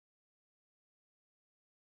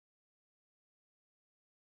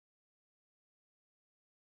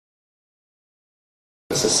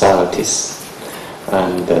societies.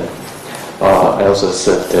 And I also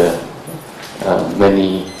served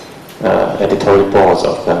many editorial boards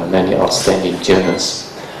of many outstanding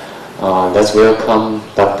journals. Let's welcome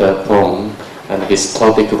Dr. Poon, and his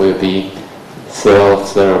topic will be cell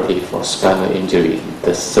therapy for spinal injury,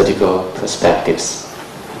 the surgical perspectives.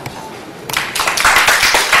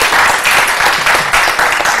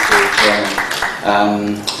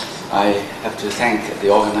 I have to thank the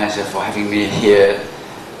organizer for having me here.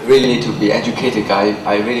 Really, to be educated,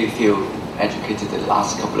 I really feel educated the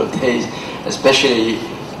last couple of days. Especially,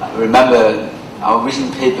 remember our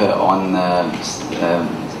recent paper on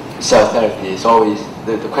cell therapy. Is always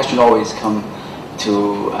the question always come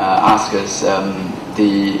to ask us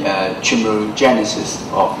the tumorigenesis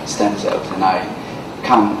of stem cells, and I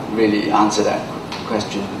can't really answer that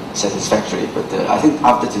question satisfactorily. But I think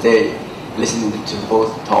after today, listening to both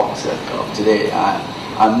talks of today,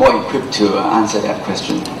 I'm more equipped to answer that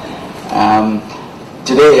question.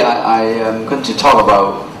 Today I am going to talk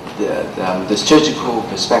about the surgical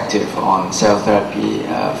perspective on cell therapy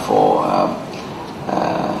for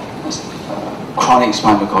chronic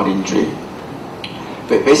spinal cord injury.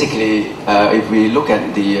 But basically, if we look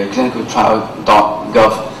at the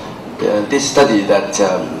clinicaltrial.gov, this study that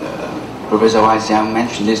Professor Waisan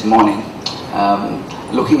mentioned this morning,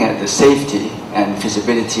 looking at the safety and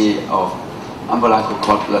feasibility of umbilical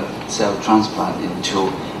cord blood cell transplant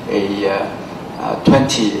into a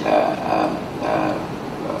 20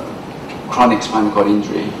 chronic spinal cord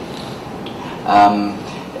injury.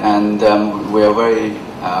 We are very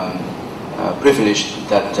privileged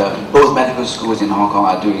that both medical schools in Hong Kong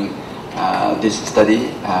are doing this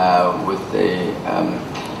study with the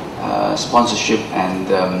sponsorship and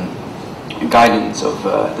guidance of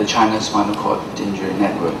the China Spinal Cord Injury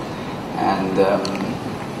Network. And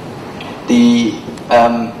the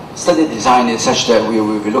study design is such that we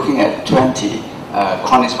will be looking at 20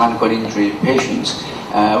 chronic spinal cord injury patients,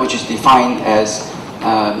 which is defined as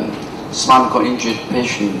spinal cord injured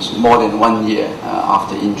patients more than 1 year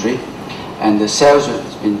after injury. And the cells that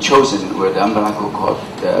have been chosen were the umbilical cord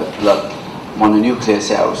blood mononuclear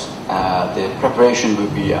cells. The preparation will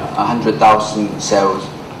be 100,000 cells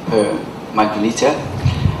per microliter,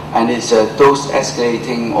 and it's a dose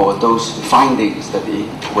escalating or dose finding study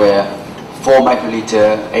where 4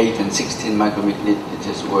 microliter, 8 and 16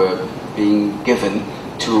 microliters were being given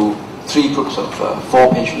to 3 groups of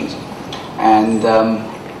 4 patients. And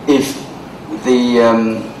if the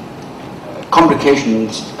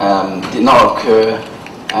complications did not occur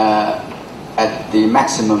at the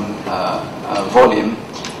maximum volume,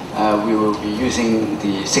 we will be using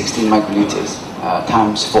the 16 microliters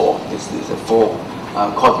times 4. This is a 4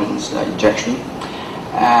 quadrants injection.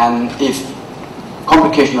 And if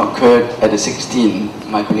complication occurred at the 16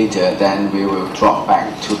 microliter, then we will drop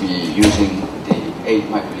back to be using the 8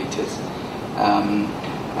 microliters.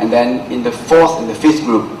 And then in the 4th and the 5th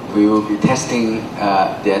group, we will be testing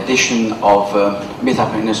the addition of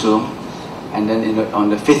methylprednisolone, and then on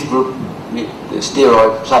the 5th group, the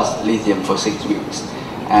steroid plus lithium for 6 weeks.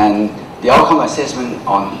 And the outcome assessment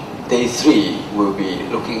on day 3 will be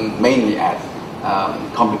looking mainly at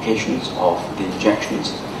complications of the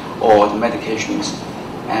injections or the medications,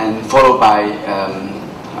 and followed by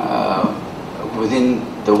within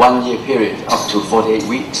the 1 year period up to 48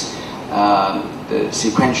 weeks, the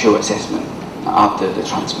sequential assessment after the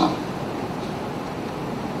transplant.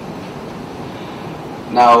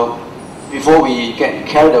 Now, before we get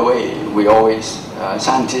carried away, we always,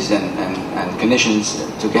 scientists and clinicians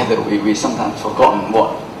together, we sometimes forgotten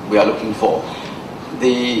what we are looking for.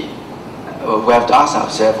 We have to ask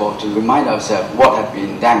ourselves, or to remind ourselves, what have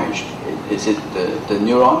been damaged. Is it the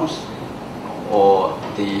neurons, or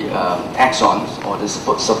the axons, or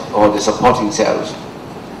the supporting cells?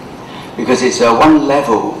 Because it's a one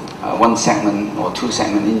level, one segment or 2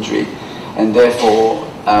 segment injury, and therefore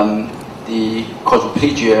the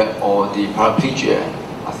quadriplegia or the paraplegia,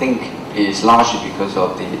 I think, is largely because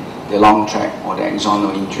of the long tract or the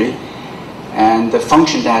axonal injury, and the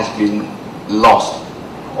function that has been lost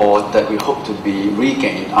or that we hope to be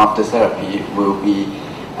regained after therapy will be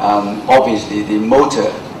obviously the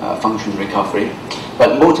motor function recovery.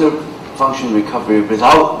 But motor function recovery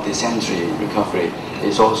without the sensory recovery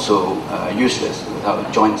is also useless.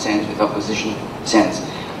 Without joint sense, without position sense,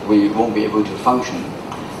 we won't be able to function.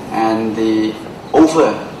 And the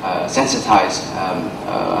over-sensitized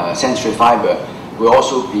sensory fiber will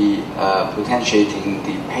also be potentiating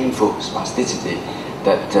the painful spasticity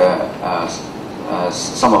that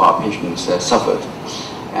some of our patients suffered.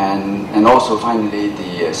 And also finally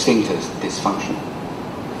the sphincter dysfunction.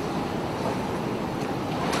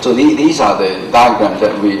 So these are the diagrams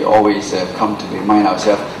that we always come to remind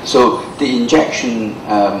ourselves. So the injection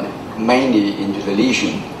mainly into the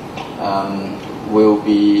lesion will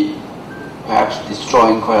be perhaps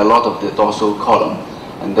destroying quite a lot of the dorsal column,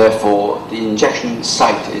 and therefore the injection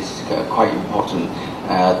site is quite important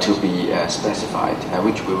to be specified,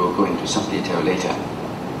 which we will go into some detail later.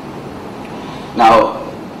 Now,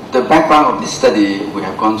 the background of this study, we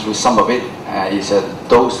have gone through some of it, is a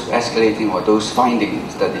dose escalating or dose finding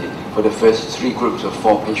study for the first 3 groups of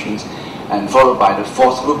 4 patients, and followed by the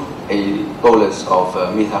 4th group, a bolus of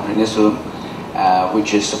methylprednisolone,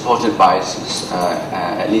 which is supported by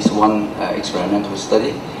at least 1 experimental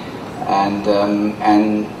study, and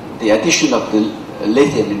the addition of the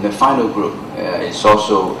lithium in the final group is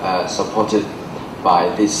also supported by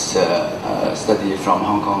this study from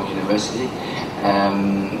Hong Kong University,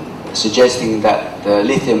 suggesting that the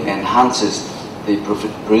lithium enhances the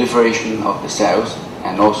proliferation of the cells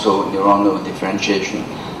and also neuronal differentiation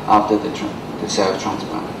after the cell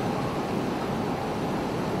transplant.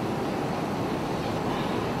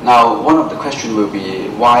 Now, one of the questions will be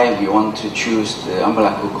why we want to choose the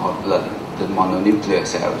umbilical cord blood, the mononuclear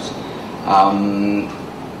cells.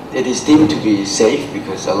 It is deemed to be safe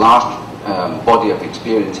because a large body of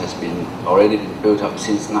experience has already been built up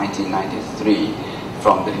since 1993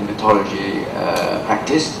 from the hematology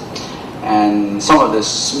practice, and some of the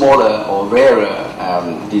smaller or rarer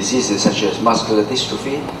diseases such as muscular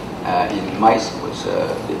dystrophy in mice was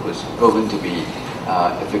proven to be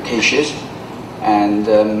efficacious, and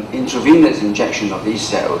intravenous injection of these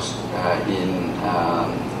cells in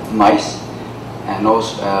mice, and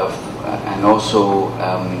also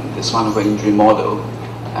the spinal cord injury model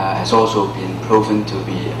has also been proven to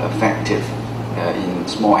be effective in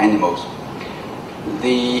small animals.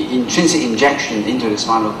 The intrinsic injection into the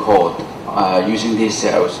spinal cord using these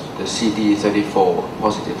cells, the CD34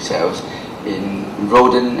 positive cells, in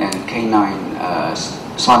rodent and canine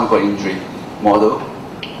spinal cord injury model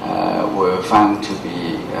were found to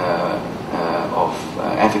be of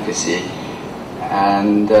efficacy,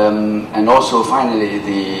 and also finally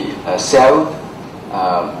the cell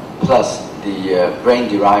plus the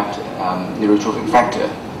brain-derived neurotrophic factor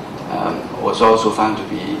was also found to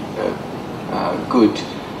be good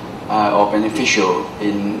or beneficial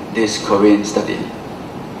in this Korean study,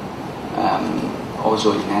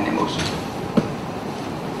 also in animals.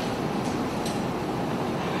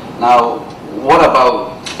 Now, what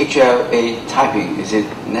about HLA typing? Is it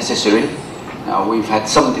necessary? Now, we've had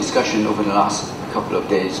some discussion over the last couple of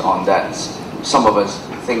days on that. Some of us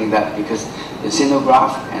think that because the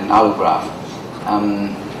xenograft and allograft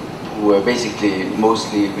were basically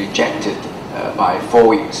mostly rejected by 4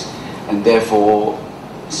 weeks, and therefore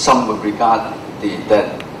some would regard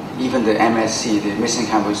that even the MSC, the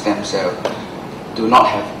mesenchymal stem cell, do not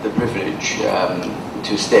have the privilege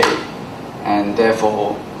to stay, and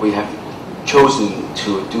therefore we have chosen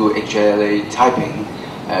to do HLA typing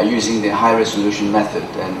using the high resolution method,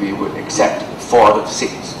 and we would accept 4 out of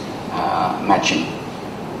 6 matching.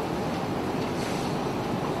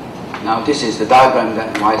 Now, this is the diagram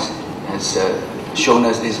that Waisan has shown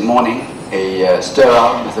us this morning, a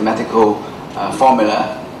sterile mathematical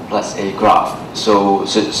formula plus a graph. So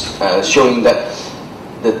it's showing that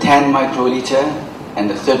the 10 microliter and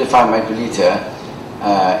the 35 microliter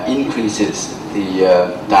increases the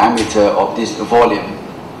diameter of this volume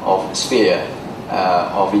of sphere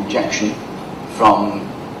of injection from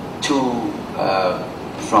 2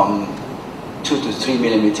 to 3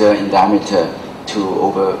 millimeter in diameter to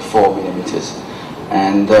over 4 millimeters.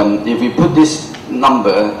 And if we put this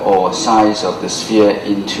number or size of the sphere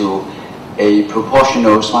into a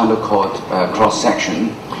proportional spinal cord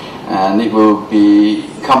cross-section, and it will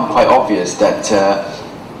become quite obvious that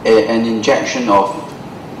an injection of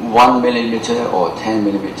 1 millimeter or 10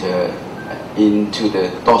 millimeter into the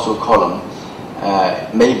dorsal column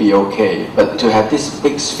may be okay, but to have this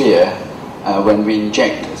big sphere when we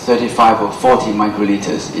inject 35 or 40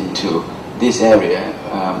 microliters into this area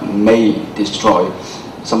may destroy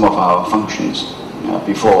some of our functions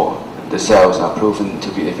before the cells are proven to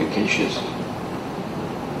be efficacious.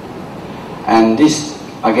 And this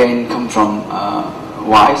again comes from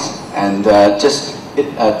Waisan, and just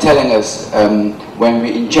telling us when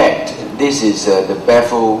we inject, this is the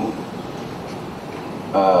bevel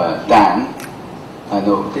down.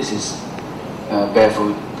 No, this is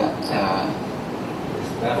bevel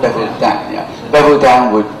down. Yeah, bevel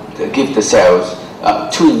down would give the cells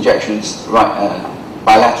 2 injections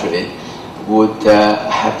bilaterally would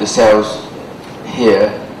have the cells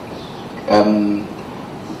here,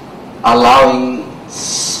 allowing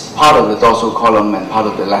part of the dorsal column and part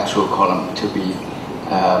of the lateral column to be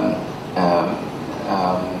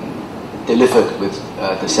delivered with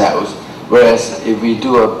the cells. Whereas if we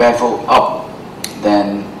do a baffle up,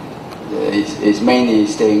 then it's mainly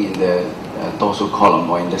staying in the dorsal column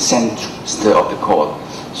or in the center of the cord.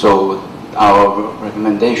 So our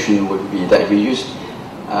recommendation would be that we use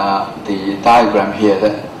the diagram here,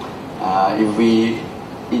 that if we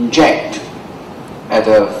inject at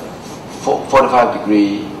a 45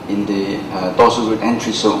 degree in the dorsal root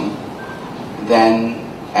entry zone, then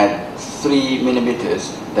at 3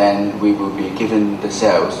 millimeters, then we will be given the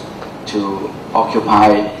cells to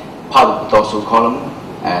occupy part of the dorsal column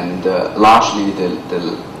and largely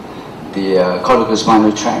the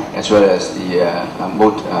corticospinal tract, as well as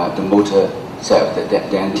the motor cells,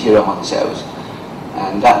 the anterior horn cells.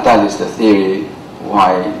 And that is the theory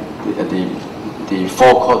why the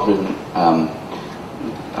 4-quadrant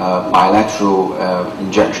bilateral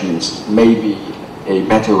injections may be a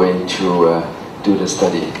better way to do the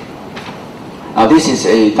study. Now this is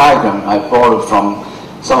a diagram I borrowed from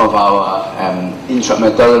some of our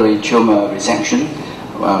intramedullary tumor resection,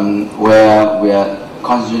 where we are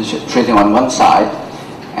concentrating on one side,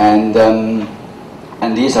 and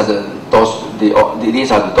these are the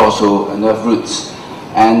dorsal nerve roots.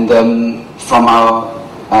 And from our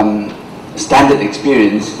standard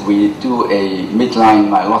experience, we do a midline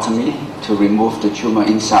myelotomy to remove the tumor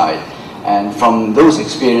inside. And from those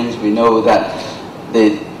experience, we know that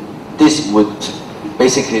this would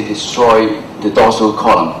basically destroy the dorsal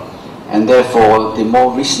column. And therefore, the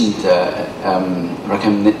more recent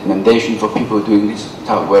recommendation for people doing this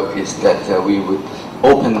type of work is that we would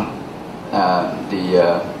open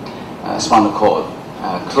the spinal cord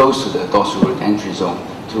close to the dorsal root entry zone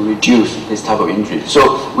to reduce this type of injury.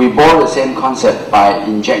 So we borrow the same concept by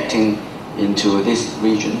injecting into this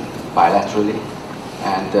region bilaterally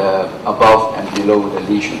and above and below the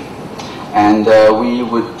lesion. And we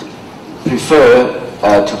would prefer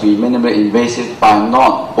to be minimally invasive by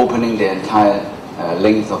not opening the entire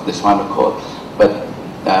length of the spinal cord, but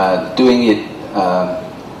doing it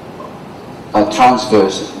a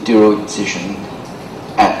transverse dural incision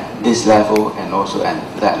at this level and also at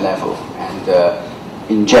that level, and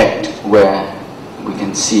inject where we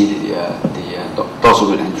can see the dorsal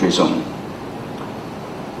root entry zone.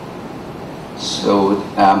 So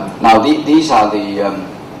now these are the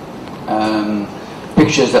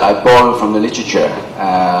pictures that I borrowed from the literature.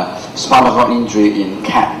 Spinal cord injury in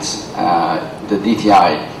cats, the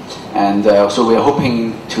DTI, and so we're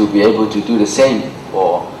hoping to be able to do the same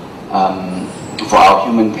for our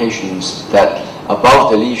human patients, that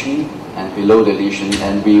above the lesion and below the lesion,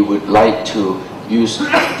 and we would like to use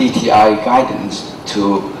DTI guidance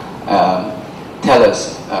to tell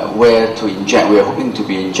us where to inject. We're hoping to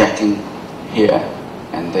be injecting here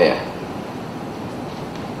and there.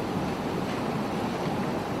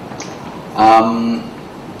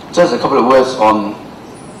 Just a couple of words on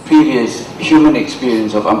previous human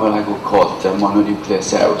experience of umbilical cord mononuclear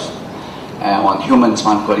cells on human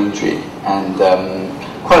spinal cord injury. And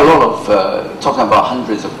quite a lot of, talking about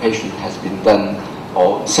hundreds of patients, has been done,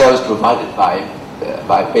 or cells provided by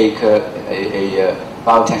Baker, a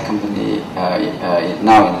biotech company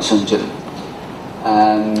now in Shenzhen.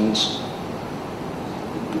 And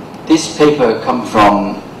this paper come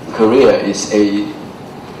from Korea. Is a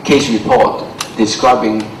case report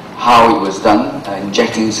describing how it was done,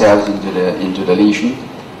 injecting cells into the lesion,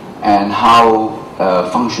 and how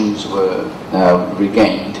functions were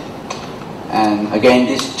regained. And again,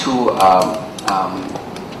 these two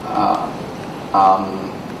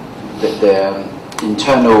the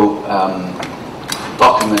internal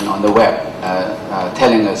document on the web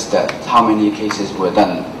telling us that how many cases were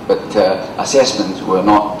done, but assessments were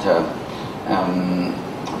not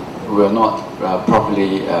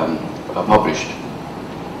properly published.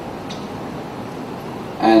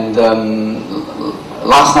 And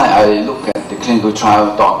last night I looked at the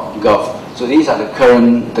clinicaltrial.gov. So these are the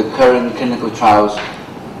current clinical trials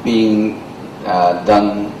being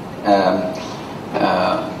done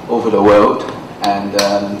over the world, and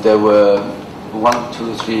there were 5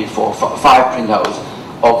 printouts,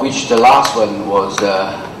 of which the last one was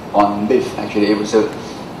on MIF. Actually, it was a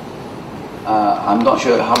I'm not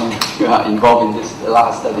sure how many of you are involved in this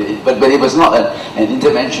last study, but it was not an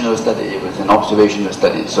interventional study, it was an observational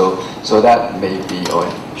study, so that may be, or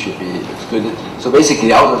should be excluded. So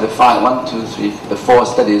basically, out of the 4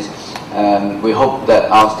 studies, we hope that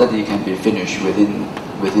our study can be finished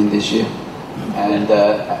within this year. And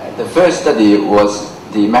the first study was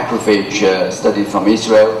the macrophage study from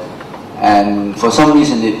Israel, and for some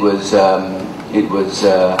reason it was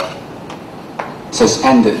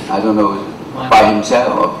suspended. I don't know by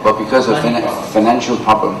himself, but because of financial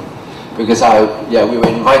problem. Because we were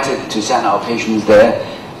invited to send our patients there,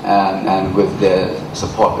 and with their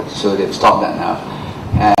support, so they've stopped that now.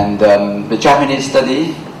 And the Japanese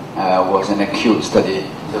study was an acute study,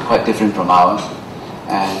 quite different from ours.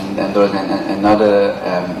 And there was another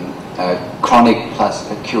chronic plus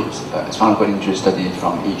acute spinal cord injury study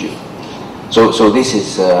from Egypt. So this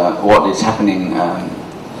is what is happening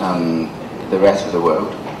the rest of the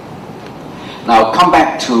world. Now come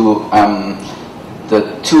back to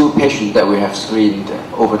the 2 patients that we have screened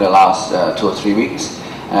over the last 2 or 3 weeks.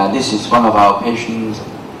 This is one of our patients,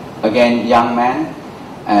 again young man,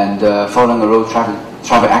 and following a road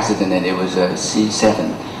traffic accident, and it was a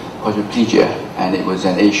C7 quadriplegia, and it was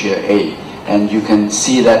an Asia A. And you can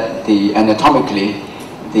see that anatomically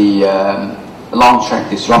the long tract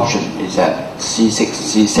disruption is at C6,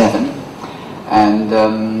 C7, and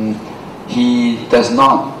he does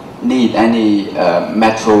not need any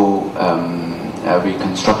metal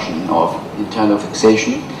reconstruction of internal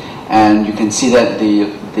fixation, and you can see that the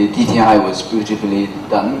DTI was beautifully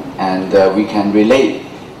done, and we can relate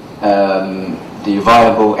the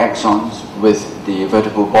viable axons with the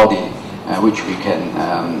vertebral body, which we can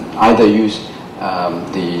either use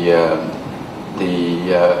the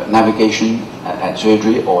navigation at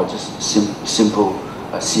surgery, or just simple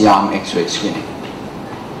C-arm X-ray screening.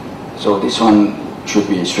 So this one should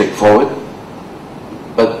be straightforward.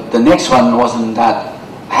 But the next one wasn't that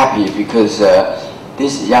happy, because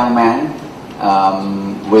this young man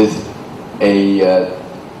with a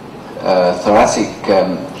thoracic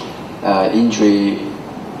injury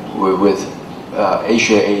with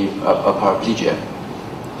Asia A paraplegia,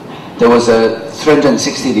 there was a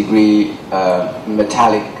 360-degree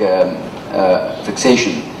metallic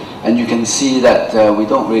fixation, and you can see that we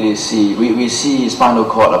don't really see, we see spinal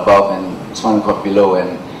cord above and spinal cord below,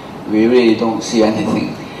 and we really don't see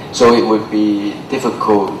anything. So it would be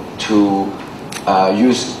difficult to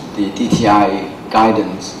use the DTI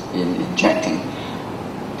guidance in injecting.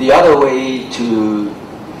 The other way to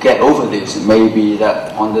get over this may be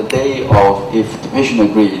that on the day of, if the patient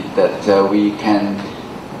agreed that we can,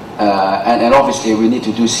 and obviously we need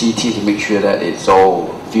to do CT to make sure that it's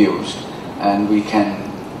all fused, and we can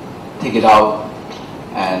take it out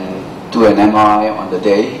and do an MRI on the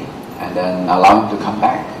day, and then allow him to come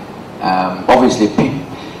back. Obviously,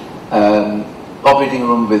 operating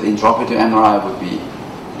room with intraoperative MRI would be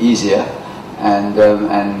easier, and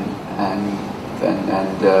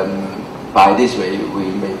by this way we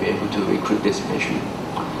may be able to recruit this patient.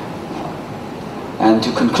 And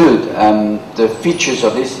to conclude, the features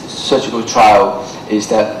of this surgical trial is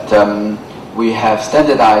that we have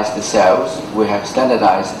standardized the cells, we have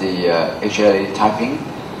standardized the HLA typing,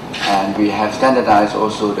 and we have standardized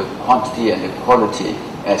also the quantity and the quality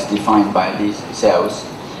as defined by these cells.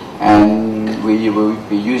 And we will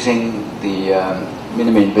be using the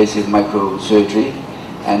minimally invasive microsurgery,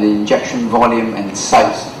 and the injection volume and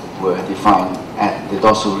sites were defined at the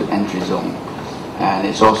dorsal root entry zone. And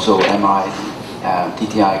it's also MRI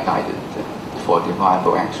DTI guided for the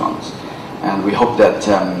viable axons. And we hope that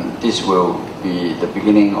this will be the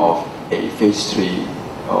beginning of a phase 3,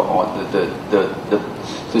 or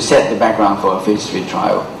to set the background for a phase 3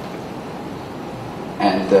 trial.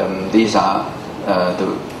 And these are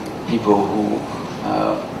the people who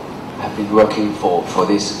have been working for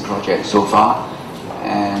this project so far.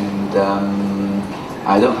 And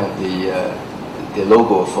I don't have the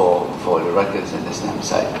logo for the records and the stem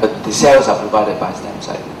site, but the cells are provided by stem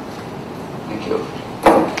site. Thank you.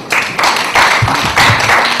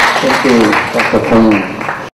 Thank you, Dr. Poon.